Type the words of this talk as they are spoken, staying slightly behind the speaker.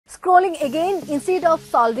Scrolling again instead of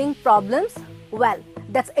solving problems? Well,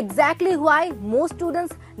 that's exactly why most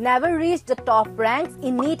students never reach the top ranks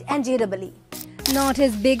in NEET and JEE. Not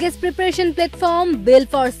his biggest preparation platform, built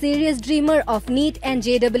for serious dreamer of NEET and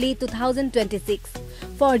JEE 2026.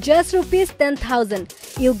 For just Rs 10,000,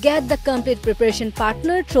 you get the complete preparation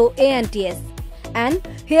partner through ANTS. And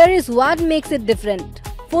here is what makes it different.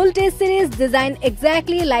 Full test series designed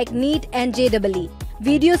exactly like NEET and JEE.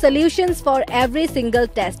 Video solutions for every single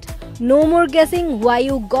test. No more guessing why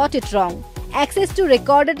you got it wrong. Access to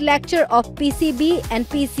recorded lecture of PCB and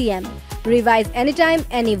PCM. Revise anytime,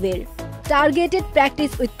 anywhere. Targeted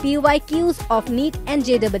practice with PYQs of NEET and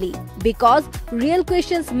JEE because real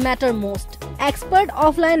questions matter most. Expert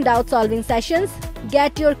offline doubt solving sessions.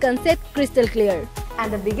 Get your concept crystal clear.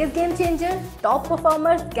 And the biggest game changer, top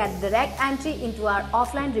performers get direct entry into our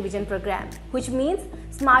offline revision program, which means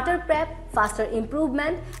smarter prep, faster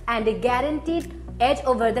improvement, and a guaranteed edge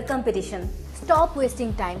over the competition. Stop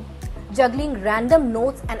wasting time juggling random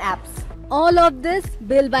notes and apps. All of this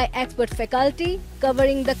built by expert faculty,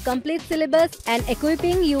 covering the complete syllabus and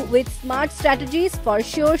equipping you with smart strategies for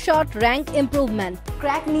sure shot rank improvement.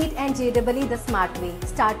 Crack NEET and JEE the smart way.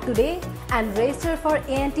 Start today and register for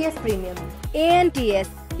ANTS Premium. ANTS,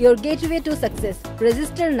 your gateway to success.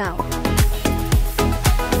 Register now.